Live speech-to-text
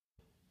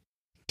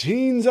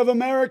Teens of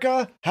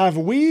America, have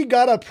we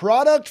got a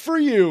product for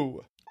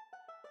you?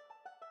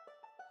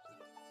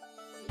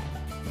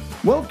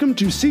 Welcome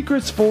to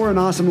Secrets for an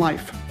Awesome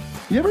Life.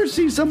 You ever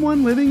see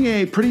someone living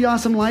a pretty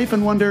awesome life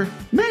and wonder,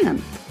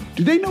 man,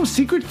 do they know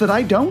secrets that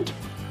I don't?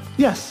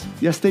 Yes,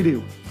 they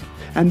do.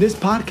 And this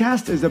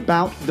podcast is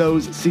about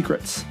those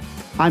secrets.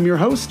 I'm your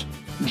host,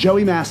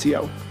 Joey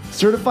Massio,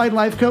 certified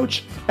life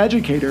coach,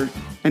 educator,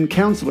 and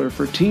counselor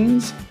for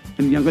teens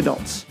and young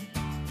adults.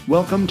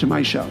 Welcome to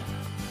my show.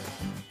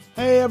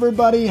 Hey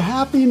everybody,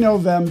 happy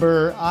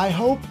November. I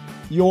hope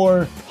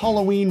your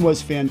Halloween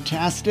was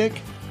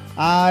fantastic.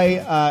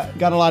 I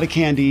got a lot of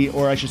candy,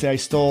 or I should say I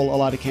stole a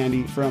lot of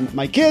candy from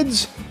my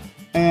kids,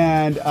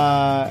 and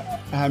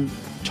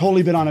I've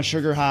totally been on a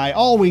sugar high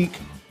all week,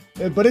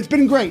 but it's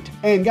been great.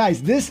 And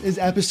guys, this is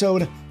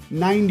episode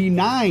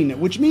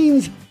 99, which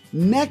means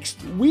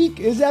next week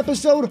is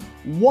episode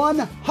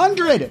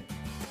 100.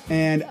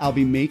 And I'll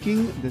be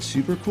making the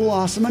super cool,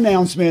 awesome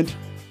announcement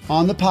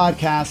on the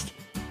podcast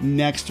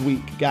next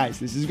week. Guys,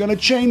 this is going to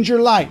change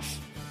your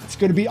life. It's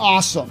going to be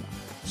awesome.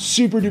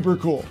 Super duper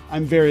cool.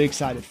 I'm very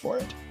excited for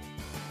it.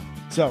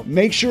 So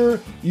make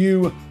sure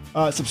you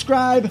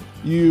subscribe,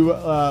 you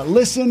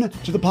listen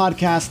to the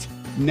podcast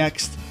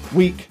next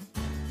week.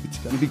 It's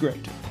going to be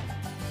great.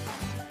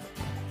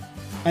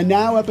 And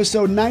now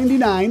episode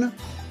 99,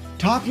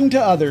 talking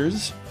to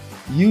others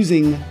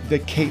using the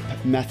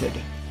CAPE method.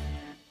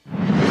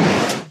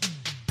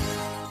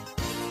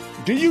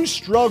 Do you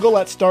struggle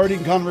at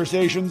starting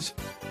conversations?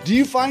 Do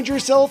you find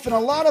yourself in a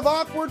lot of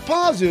awkward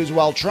pauses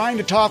while trying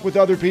to talk with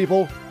other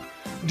people?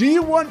 Do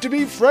you want to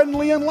be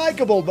friendly and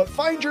likable but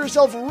find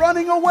yourself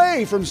running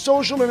away from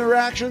social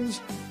interactions?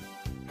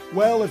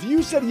 Well, if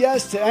you said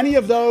yes to any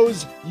of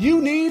those,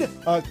 you need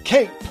a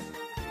CAPE.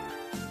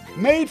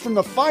 Made from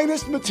the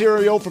finest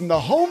material from the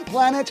home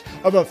planet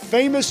of a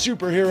famous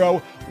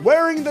superhero,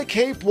 wearing the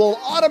CAPE will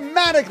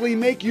automatically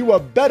make you a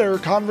better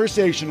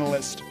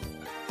conversationalist.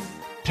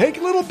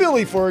 Take little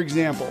Billy, for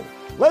example.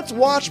 Let's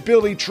watch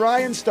Billy try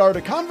and start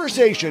a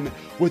conversation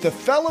with a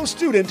fellow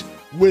student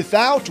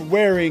without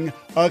wearing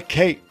a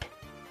CAPE.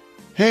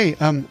 Hey,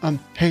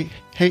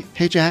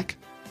 Jack.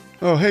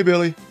 Oh, hey,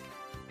 Billy.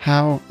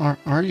 How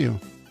are you?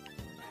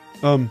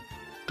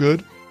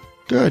 Good.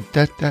 Good.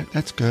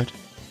 That's good.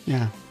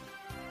 Yeah.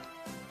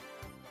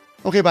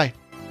 Okay, bye.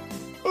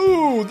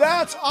 Ooh,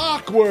 that's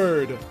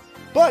awkward.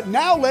 But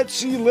now let's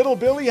see little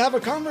Billy have a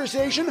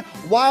conversation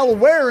while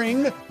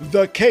wearing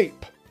the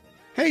CAPE.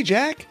 Hey,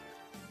 Jack.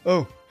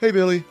 Oh, hey,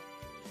 Billy.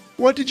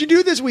 What did you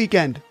do this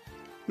weekend?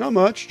 Not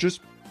much, just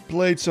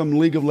played some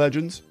League of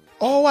Legends.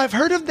 Oh, I've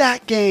heard of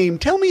that game.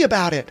 Tell me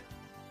about it.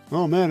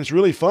 Oh, man, it's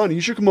really fun. You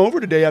should come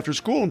over today after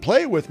school and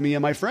play with me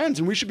and my friends,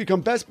 and we should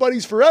become best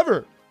buddies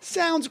forever.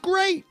 Sounds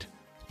great.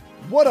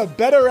 What a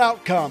better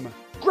outcome.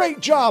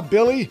 Great job,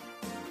 Billy.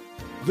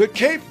 The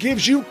CAPE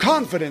gives you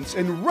confidence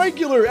in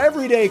regular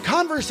everyday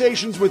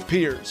conversations with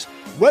peers,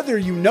 whether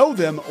you know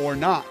them or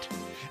not.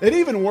 It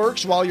even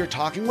works while you're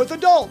talking with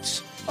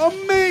adults.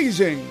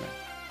 Amazing!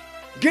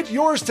 Get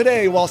yours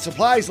today while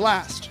supplies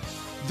last.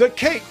 The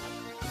CAPE.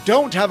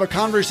 Don't have a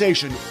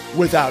conversation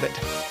without it.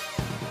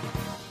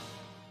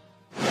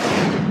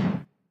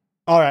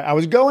 All right, I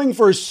was going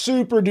for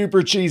super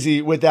duper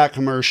cheesy with that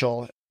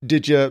commercial.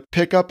 Did you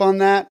pick up on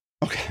that?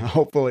 Okay,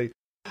 hopefully.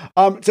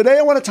 Today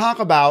I want to talk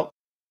about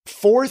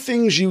 4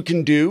 things you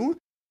can do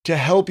to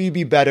help you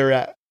be better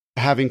at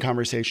having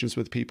conversations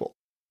with people.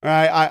 All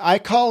right, I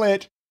call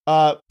it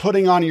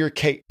putting on your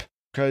CAPE,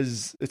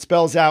 because it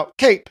spells out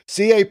CAPE,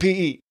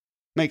 C-A-P-E.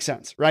 Makes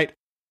sense, right?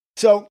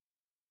 So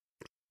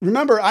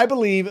remember, I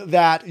believe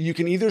that you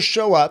can either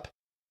show up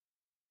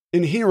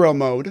in hero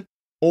mode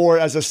or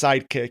as a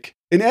sidekick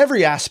in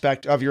every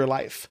aspect of your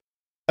life,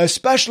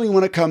 especially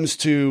when it comes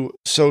to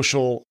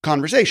social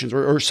conversations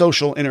or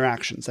social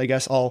interactions. I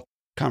guess all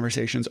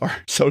conversations are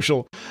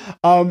social.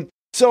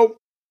 So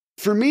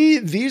for me,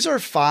 these are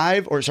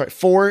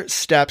 4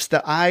 steps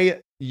that I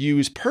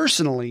use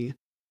personally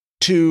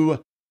to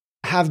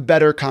have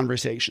better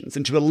conversations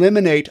and to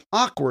eliminate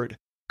awkward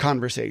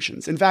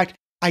conversations. In fact,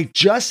 I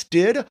just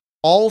did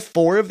all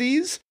 4 of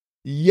these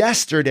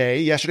yesterday.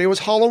 Yesterday was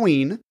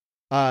Halloween.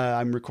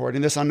 I'm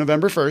recording this on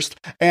November 1st.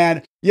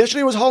 And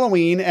yesterday was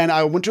Halloween, and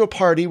I went to a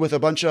party with a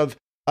bunch of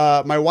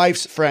my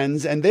wife's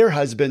friends and their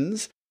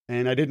husbands,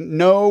 and I didn't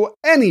know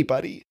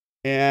anybody.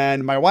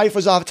 And my wife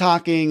was off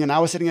talking, and I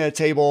was sitting at a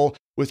table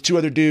with 2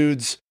 other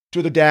dudes,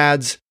 2 other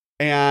dads,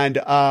 and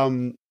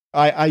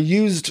I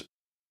used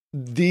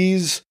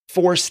these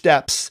 4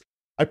 steps.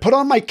 I put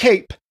on my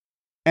CAPE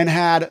and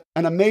had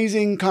an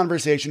amazing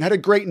conversation, had a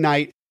great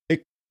night,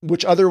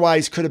 which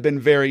otherwise could have been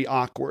very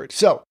awkward.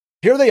 So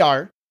here they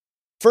are.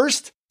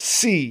 First,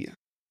 C.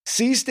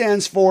 C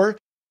stands for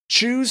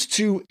choose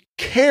to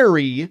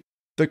carry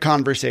the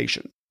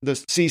conversation.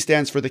 The C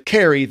stands for the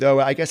carry, though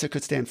I guess it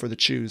could stand for the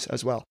choose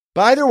as well.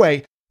 But either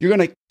way, you're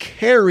going to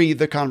carry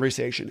the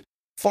conversation.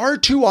 Far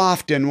too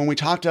often when we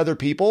talk to other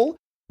people,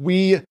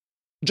 we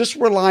just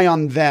rely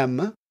on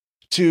them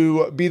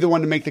to be the one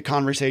to make the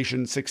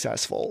conversation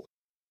successful.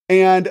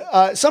 And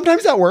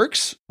sometimes that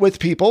works with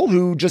people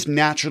who just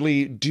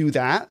naturally do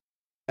that.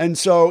 And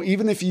so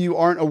even if you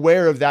aren't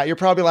aware of that, you're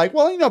probably like,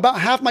 well, about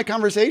half my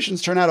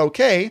conversations turn out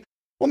okay.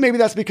 Well, maybe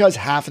that's because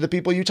half of the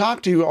people you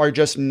talk to are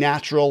just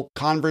natural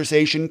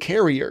conversation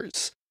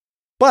carriers.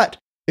 But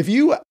if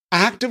you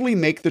actively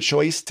make the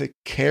choice to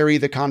carry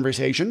the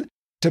conversation,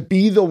 to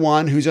be the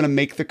one who's going to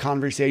make the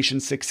conversation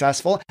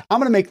successful, I'm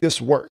going to make this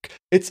work.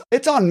 It's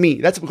on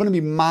me. That's going to be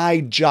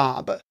my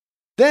job.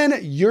 Then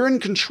you're in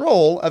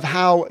control of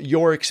how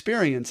your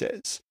experience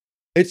is.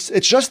 It's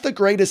just the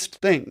greatest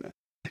thing.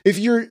 If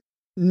you're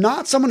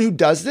not someone who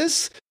does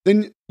this,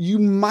 then you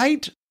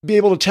might be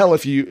able to tell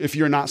if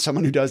you're not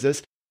someone who does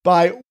this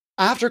by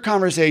after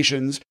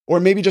conversations, or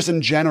maybe just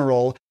in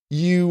general,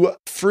 you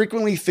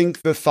frequently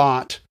think the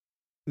thought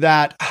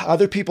that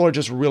other people are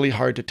just really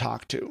hard to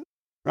talk to,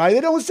 right?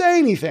 They don't say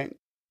anything.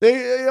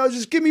 They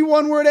just give me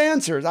one word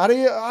answers. I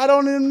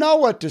don't even know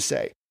what to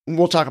say. And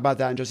we'll talk about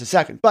that in just a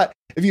second. But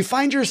if you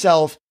find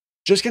yourself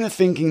just kind of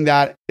thinking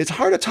that it's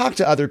hard to talk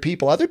to other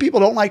people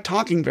don't like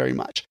talking very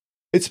much,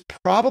 it's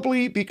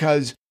probably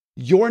because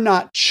you're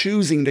not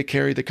choosing to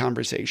carry the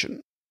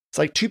conversation. It's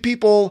like two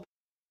people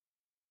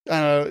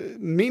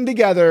meeting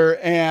together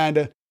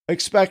and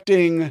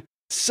expecting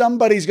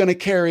somebody's going to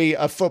carry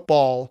a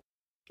football,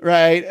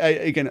 right?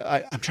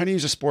 I'm trying to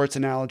use a sports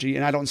analogy,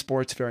 and I don't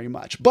sports very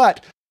much,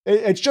 but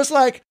it's just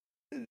like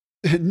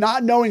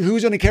not knowing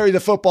who's going to carry the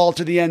football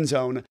to the end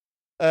zone.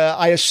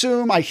 I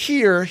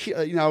hear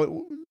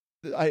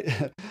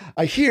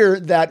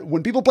that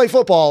when people play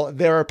football,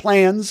 there are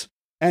plans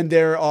and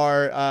there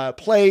are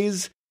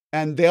plays,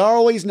 and they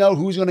always know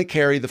who's going to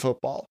carry the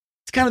football.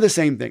 It's kind of the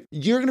same thing.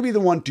 You're going to be the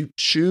one to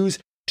choose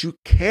to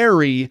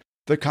carry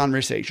the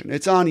conversation.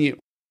 It's on you,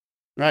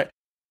 right?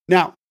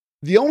 Now,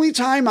 the only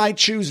time I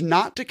choose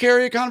not to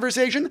carry a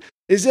conversation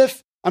is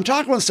if I'm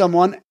talking with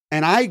someone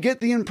and I get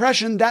the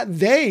impression that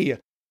they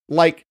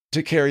like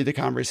to carry the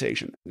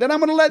conversation. Then I'm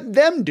going to let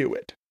them do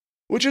it,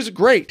 which is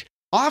great.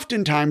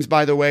 Oftentimes,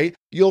 by the way,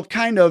 you'll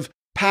kind of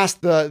pass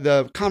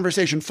the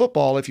conversation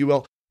football, if you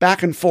will,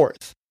 back and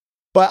forth.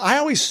 But I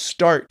always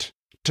start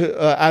to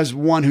as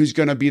one who's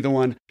going to be the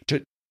one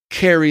to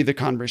carry the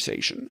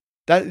conversation.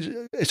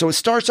 So it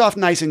starts off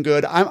nice and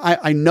good.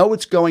 I know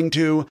it's going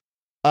to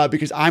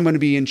because I'm going to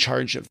be in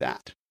charge of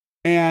that.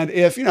 And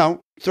if,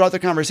 throughout the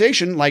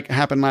conversation, like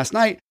happened last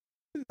night,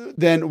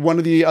 then one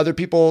of the other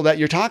people that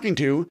you're talking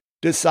to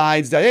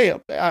decides that, hey,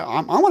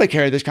 I want to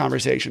carry this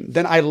conversation,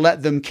 then I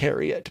let them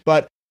carry it.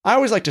 But I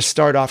always like to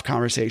start off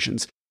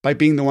conversations by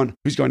being the one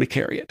who's going to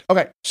carry it.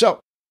 Okay,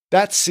 so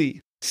that's C.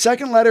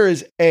 Second letter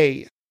is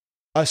A.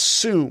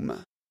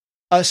 Assume.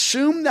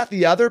 Assume that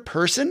the other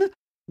person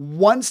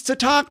wants to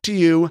talk to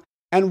you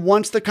and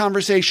wants the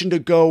conversation to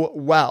go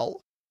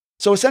well.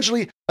 So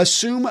essentially,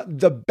 assume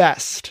the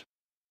best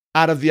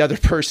out of the other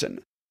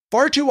person.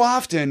 Far too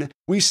often,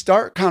 we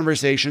start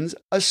conversations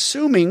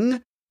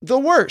assuming the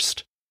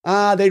worst.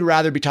 They'd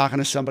rather be talking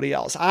to somebody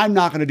else. I'm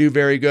not going to do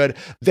very good.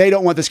 They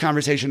don't want this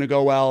conversation to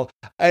go well.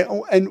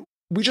 And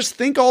we just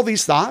think all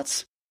these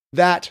thoughts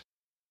that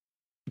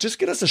just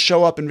get us to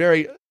show up in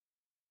very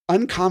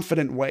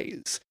unconfident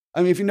ways.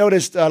 I mean, if you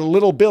noticed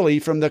little Billy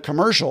from the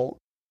commercial,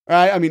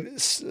 right? I mean,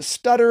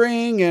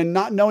 stuttering and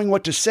not knowing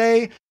what to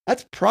say.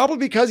 That's probably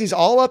because he's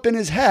all up in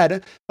his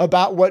head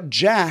about what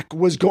Jack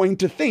was going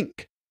to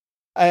think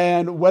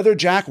and whether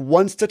Jack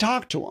wants to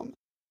talk to him.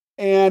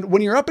 And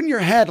when you're up in your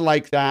head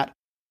like that,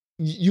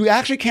 you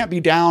actually can't be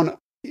down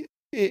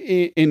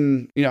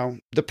in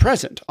the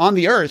present, on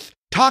the earth,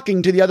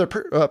 talking to the other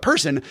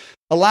person,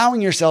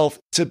 allowing yourself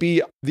to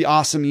be the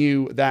awesome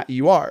you that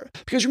you are.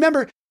 Because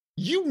remember,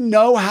 you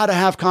know how to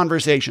have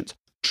conversations.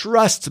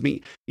 Trust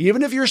me,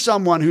 even if you're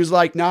someone who's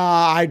like,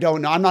 nah, I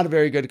don't know. I'm not a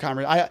very good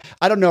conversator.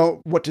 I don't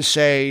know what to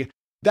say.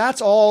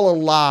 That's all a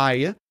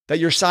lie that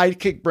your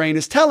sidekick brain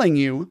is telling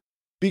you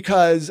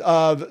because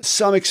of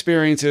some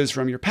experiences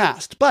from your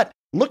past. But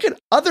look at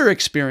other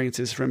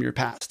experiences from your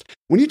past.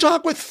 When you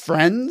talk with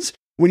friends,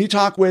 when you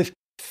talk with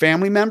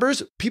family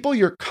members, people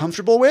you're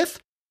comfortable with,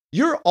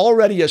 you're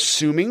already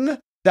assuming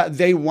that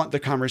they want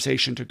the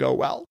conversation to go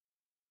well.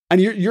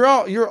 And you're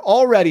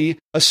already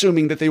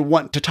assuming that they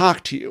want to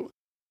talk to you.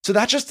 So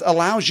that just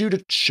allows you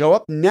to show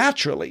up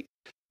naturally.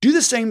 Do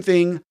the same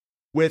thing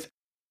with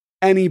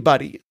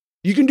anybody.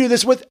 You can do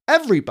this with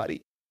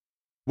everybody,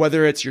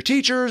 whether it's your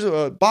teachers,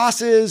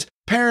 bosses,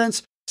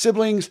 parents,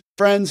 siblings,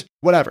 friends,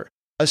 whatever.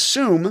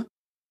 Assume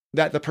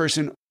that the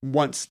person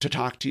wants to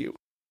talk to you.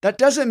 That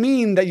doesn't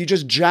mean that you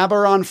just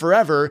jabber on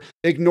forever,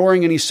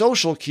 ignoring any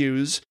social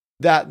cues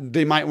that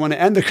they might want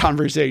to end the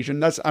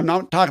conversation. I'm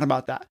not talking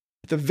about that.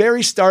 At the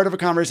very start of a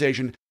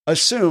conversation,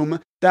 assume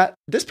that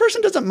this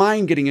person doesn't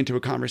mind getting into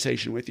a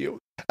conversation with you,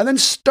 and then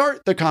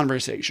start the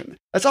conversation.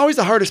 That's always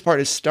the hardest part,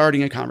 is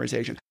starting a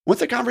conversation. Once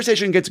the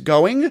conversation gets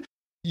going,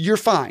 you're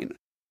fine.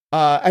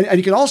 And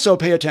you can also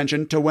pay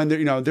attention to when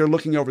they're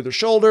looking over their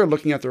shoulder,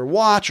 looking at their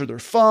watch or their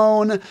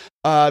phone,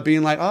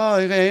 being like, oh,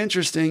 okay,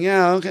 interesting.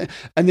 Yeah. Okay.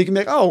 And they can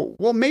be like, oh,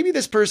 well, maybe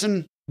this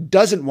person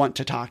doesn't want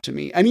to talk to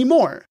me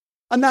anymore.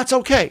 And that's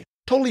okay.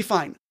 Totally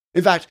fine.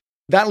 In fact,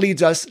 that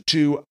leads us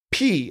to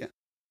P.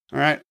 All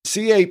right.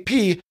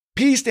 CAP.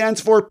 P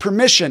stands for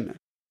permission.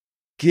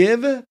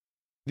 Give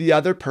the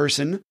other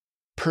person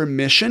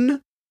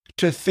permission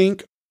to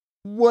think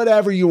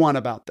whatever you want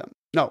about them.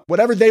 No,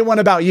 whatever they want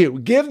about you.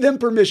 Give them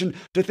permission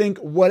to think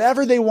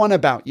whatever they want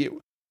about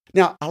you.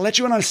 Now, I'll let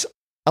you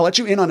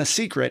in on a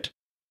secret.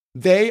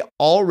 They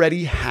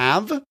already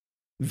have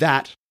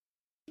that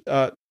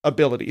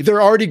ability.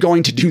 They're already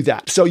going to do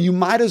that. So you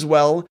might as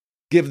well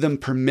give them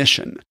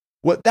permission.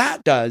 What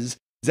that does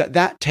is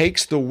that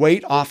takes the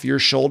weight off your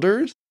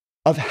shoulders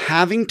of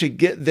having to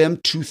get them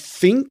to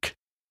think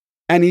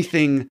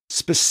anything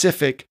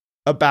specific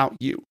about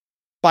you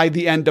by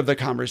the end of the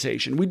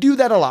conversation. We do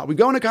that a lot. We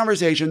go into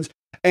conversations,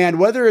 and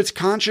whether it's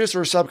conscious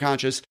or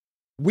subconscious,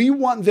 we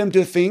want them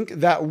to think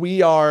that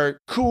we are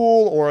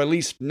cool, or at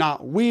least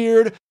not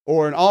weird,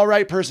 or an all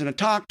right person to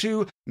talk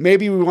to.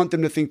 Maybe we want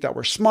them to think that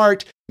we're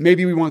smart.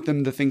 Maybe we want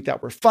them to think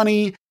that we're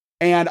funny.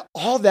 And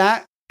all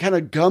that kind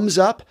of gums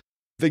up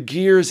the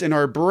gears in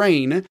our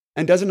brain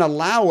and doesn't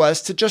allow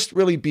us to just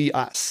really be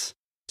us.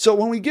 So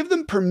when we give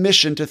them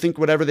permission to think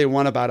whatever they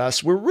want about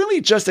us, we're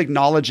really just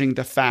acknowledging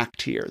the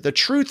fact here. The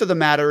truth of the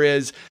matter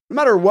is, no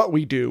matter what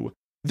we do,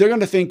 they're going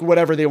to think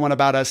whatever they want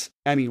about us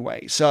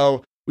anyway.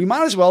 So we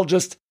might as well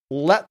just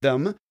let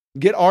them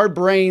get our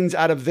brains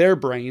out of their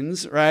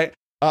brains, right?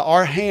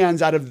 Our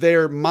hands out of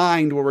their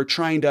mind where we're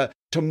trying to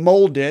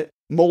mold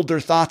their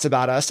thoughts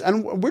about us.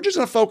 And we're just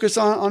going to focus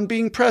on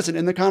being present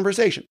in the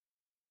conversation.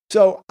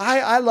 So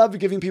I love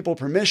giving people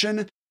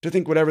permission to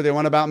think whatever they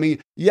want about me.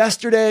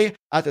 Yesterday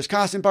at this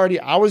costume party,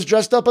 I was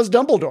dressed up as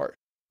Dumbledore.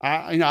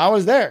 I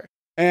was there.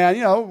 And,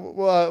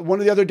 one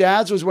of the other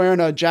dads was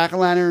wearing a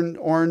jack-o'-lantern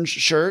orange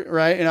shirt,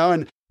 right?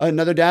 And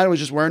another dad was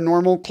just wearing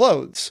normal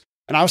clothes.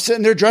 And I was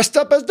sitting there dressed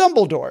up as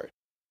Dumbledore.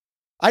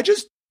 I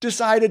just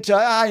decided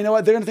to, you know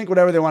what? They're going to think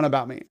whatever they want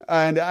about me.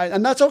 And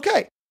that's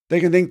okay. They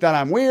can think that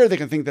I'm weird. They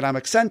can think that I'm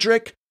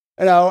eccentric,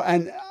 and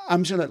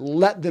I'm just going to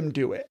let them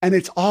do it. And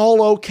it's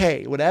all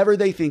okay. Whatever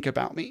they think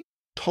about me,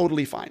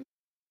 totally fine.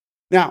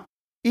 Now,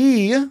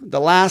 E, the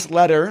last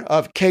letter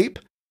of CAPE,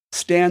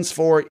 stands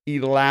for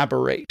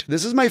elaborate.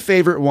 This is my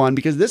favorite one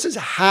because this is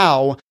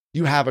how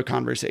you have a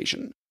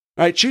conversation.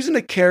 All right, choosing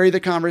to carry the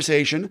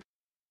conversation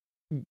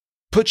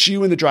puts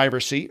you in the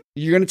driver's seat.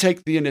 You're going to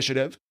take the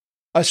initiative.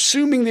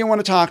 Assuming they want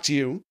to talk to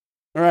you,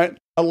 all right,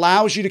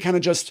 allows you to kind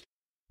of just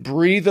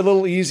breathe a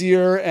little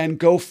easier and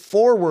go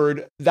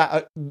forward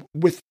that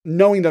with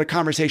knowing that a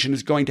conversation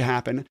is going to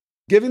happen.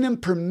 Giving them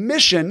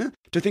permission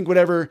to think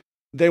whatever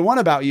they want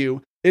about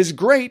you is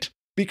great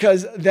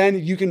because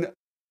then you can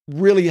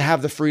really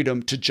have the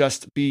freedom to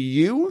just be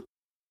you.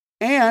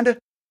 And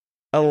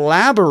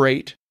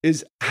elaborate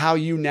is how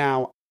you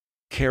now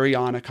carry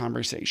on a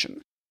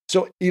conversation.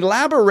 So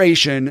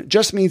elaboration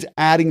just means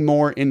adding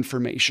more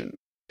information.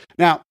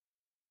 Now,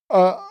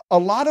 a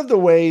lot of the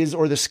ways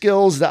or the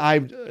skills that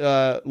I've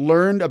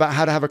learned about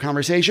how to have a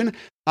conversation,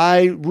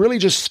 I really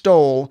just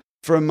stole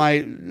from my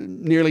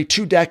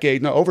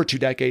over 2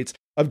 decades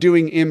of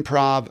doing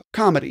improv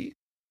comedy.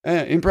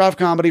 Improv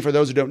comedy, for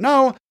those who don't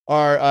know,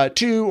 are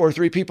 2 or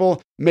 3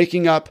 people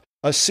making up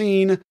a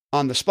scene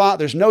on the spot.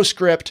 There's no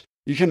script.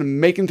 You're kind of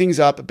making things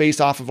up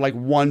based off of like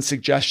one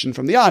suggestion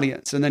from the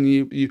audience. And then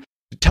you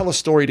tell a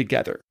story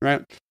together,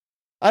 right?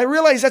 I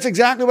realize that's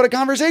exactly what a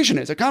conversation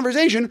is. A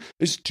conversation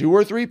is 2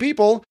 or 3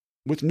 people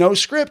with no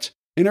script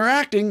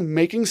interacting,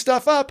 making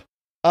stuff up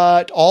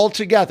all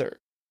together.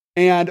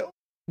 And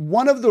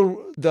one of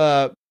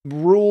the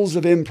rules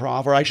of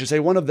improv, or I should say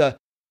one of the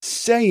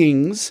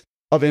sayings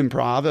of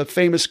improv, a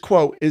famous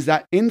quote, is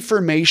that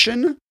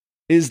information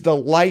is the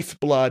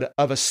lifeblood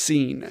of a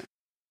scene.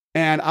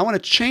 And I want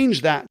to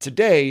change that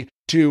today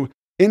to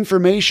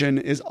information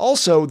is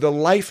also the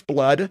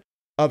lifeblood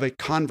of a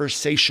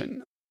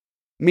conversation.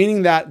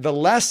 Meaning that the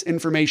less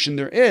information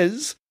there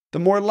is, the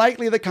more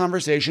likely the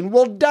conversation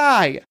will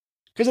die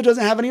because it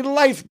doesn't have any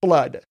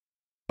lifeblood.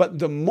 But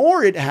the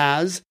more it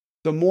has,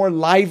 the more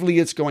lively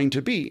it's going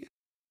to be.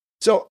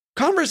 So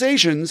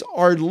conversations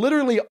are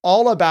literally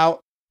all about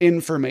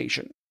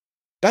information.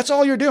 That's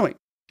all you're doing.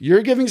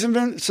 You're giving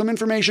some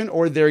information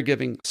or they're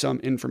giving some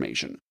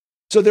information.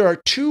 So there are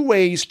 2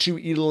 ways to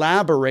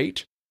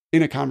elaborate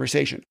in a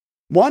conversation.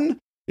 One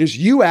is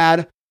you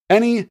add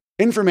any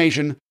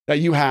information that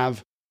you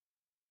have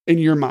in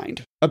your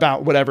mind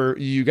about whatever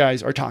you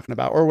guys are talking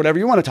about or whatever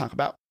you want to talk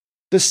about.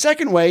 The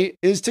second way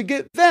is to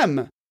get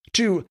them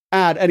to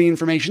add any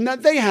information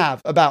that they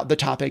have about the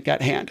topic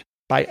at hand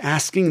by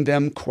asking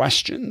them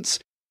questions.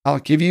 I'll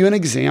give you an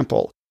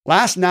example.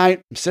 Last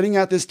night, I'm sitting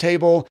at this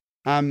table.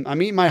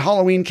 I'm eating my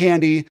Halloween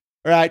candy,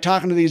 right,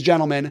 talking to these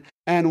gentlemen,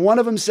 and one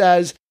of them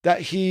says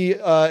that he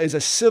is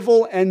a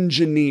civil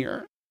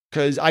engineer.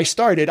 Because I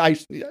started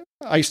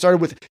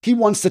with, he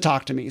wants to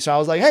talk to me. So I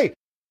was like, hey,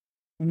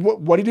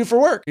 what do you do for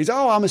work? He's,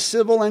 I'm a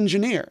civil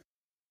engineer.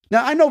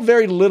 Now, I know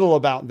very little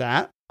about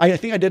that. I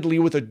think I did lead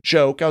with a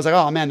joke. I was like,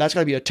 oh man, that's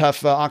got to be a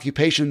tough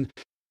occupation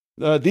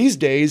these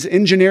days.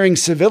 Engineering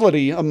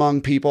civility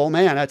among people,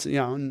 man, that's,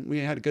 and we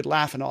had a good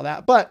laugh and all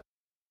that. But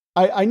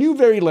I knew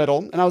very little.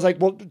 And I was like,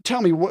 well,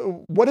 tell me,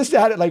 what is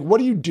that? Like, what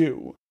do you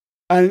do?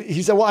 And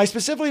he said, well, I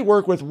specifically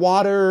work with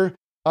water,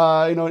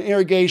 and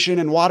irrigation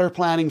and water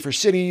planning for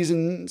cities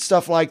and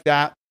stuff like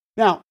that.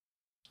 Now,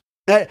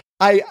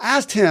 I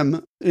asked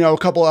him, a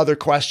couple other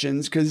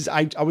questions because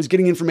I was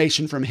getting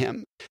information from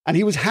him and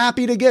he was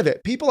happy to give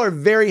it. People are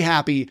very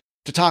happy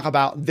to talk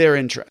about their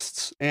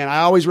interests. And I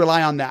always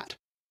rely on that.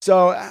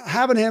 So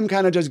having him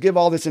kind of just give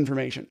all this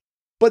information.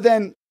 But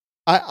then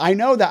I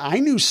know that I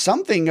knew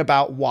something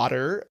about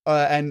water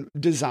and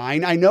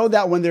design. I know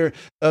that when they're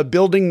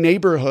building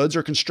neighborhoods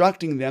or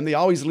constructing them, they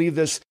always leave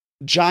this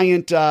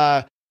giant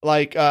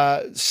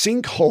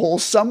sinkhole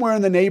somewhere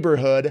in the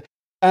neighborhood.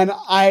 And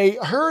I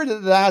heard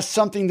that has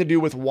something to do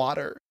with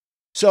water.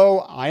 So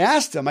I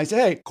asked him, I said,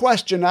 hey,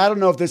 question, I don't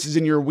know if this is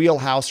in your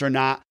wheelhouse or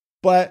not,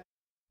 but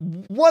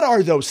what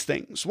are those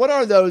things? What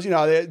are those?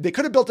 They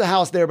could have built a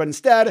house there, but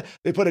instead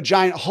they put a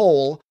giant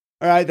hole,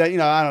 all right, that,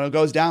 I don't know,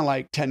 goes down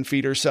like 10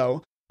 feet or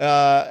so.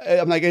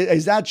 I'm like,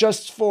 is that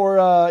just for,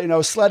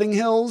 sledding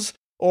hills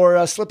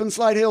or slip and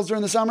slide hills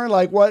during the summer?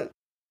 Like what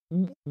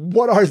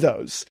are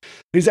those?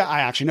 He said,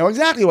 I actually know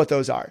exactly what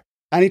those are.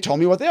 And he told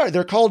me what they are.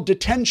 They're called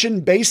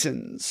detention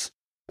basins.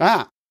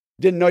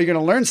 Didn't know you're going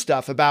to learn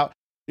stuff about,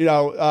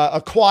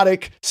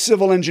 aquatic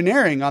civil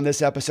engineering on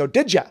this episode,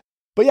 did ya?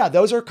 But yeah,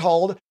 those are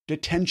called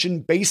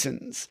detention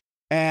basins.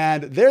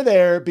 And they're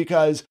there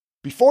because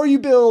before you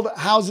build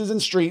houses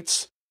and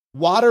streets,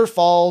 water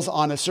falls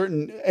on a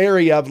certain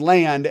area of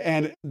land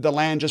and the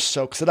land just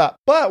soaks it up.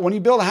 But when you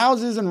build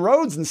houses and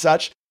roads and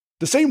such,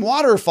 the same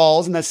water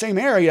falls in that same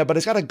area, but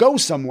it's got to go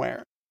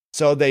somewhere.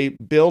 So they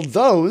build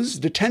those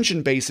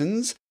detention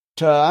basins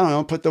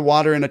to, put the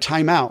water in a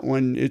timeout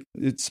when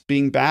it's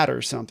being bad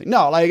or something.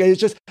 No, it's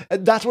just,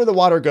 that's where the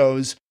water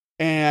goes.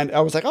 And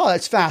I was like, oh,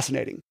 that's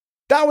fascinating.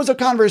 That was a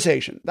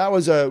conversation. That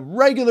was a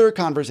regular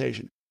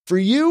conversation. For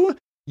you,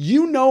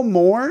 you know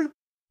more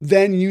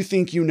than you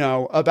think you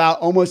know about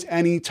almost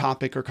any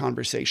topic or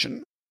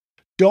conversation.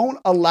 Don't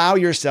allow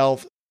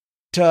yourself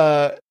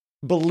to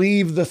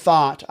believe the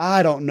thought,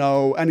 I don't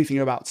know anything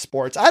about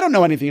sports. I don't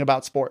know anything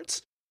about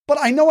sports, but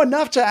I know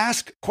enough to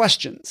ask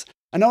questions.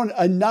 I know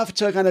enough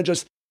to kind of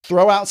just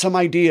throw out some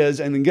ideas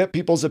and then get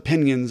people's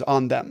opinions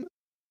on them.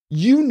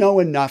 You know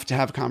enough to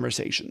have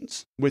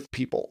conversations with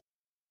people.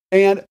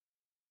 And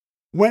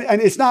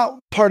it's not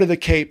part of the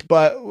CAPE,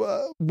 but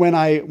when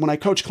I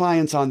coach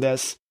clients on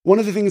this, one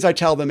of the things I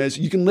tell them is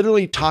you can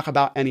literally talk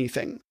about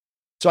anything.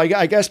 So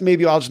I guess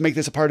maybe I'll just make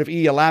this a part of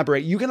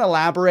elaborate. You can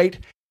elaborate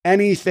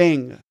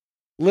anything,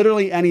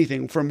 literally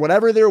anything, from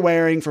whatever they're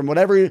wearing, from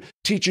whatever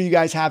teacher you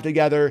guys have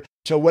together,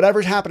 to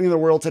whatever's happening in the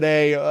world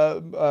today,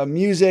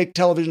 music,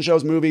 television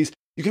shows, movies.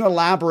 You can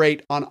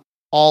elaborate on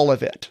all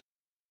of it.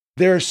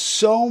 There's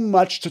so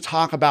much to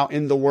talk about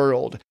in the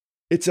world.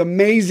 It's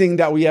amazing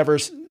that we ever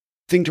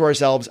think to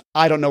ourselves,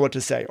 I don't know what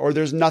to say, or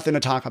there's nothing to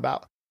talk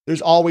about.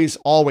 There's always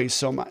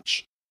so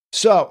much.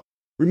 So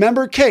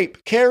remember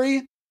CAPE,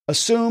 carry,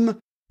 assume,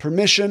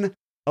 permission,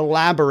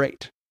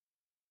 elaborate.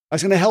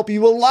 That's going to help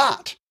you a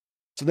lot.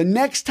 So the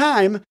next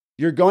time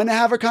you're going to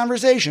have a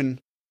conversation,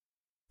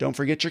 don't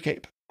forget your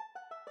CAPE.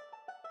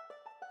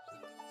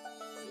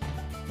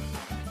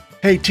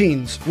 Hey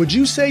teens, would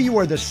you say you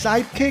are the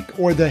sidekick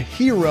or the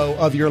hero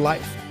of your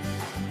life?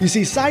 You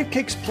see,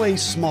 sidekicks play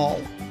small.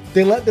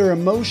 They let their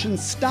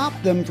emotions stop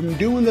them from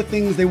doing the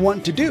things they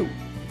want to do.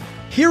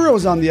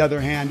 Heroes, on the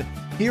other hand,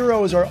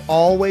 heroes are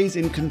always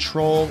in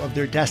control of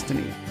their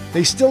destiny.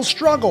 They still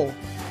struggle,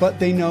 but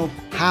they know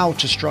how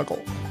to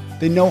struggle.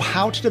 They know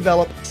how to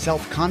develop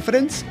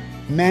self-confidence,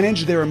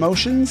 manage their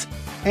emotions,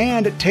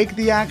 and take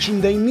the action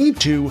they need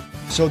to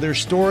so their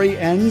story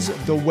ends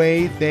the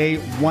way they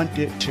want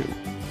it to.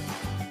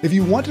 If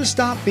you want to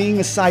stop being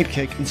a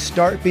sidekick and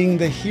start being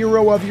the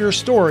hero of your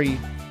story,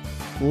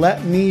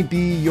 let me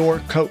be your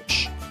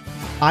coach.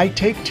 I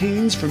take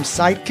teens from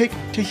sidekick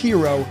to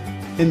hero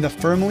in the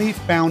Firmly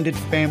Founded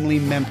Family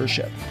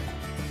membership.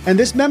 And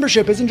this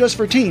membership isn't just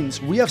for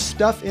teens. We have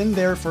stuff in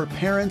there for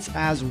parents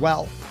as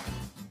well.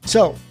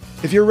 So,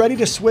 if you're ready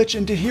to switch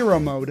into hero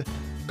mode,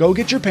 go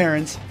get your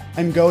parents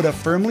and go to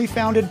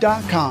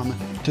firmlyfounded.com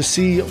to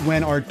see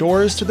when our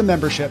doors to the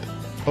membership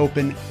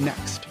open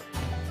next.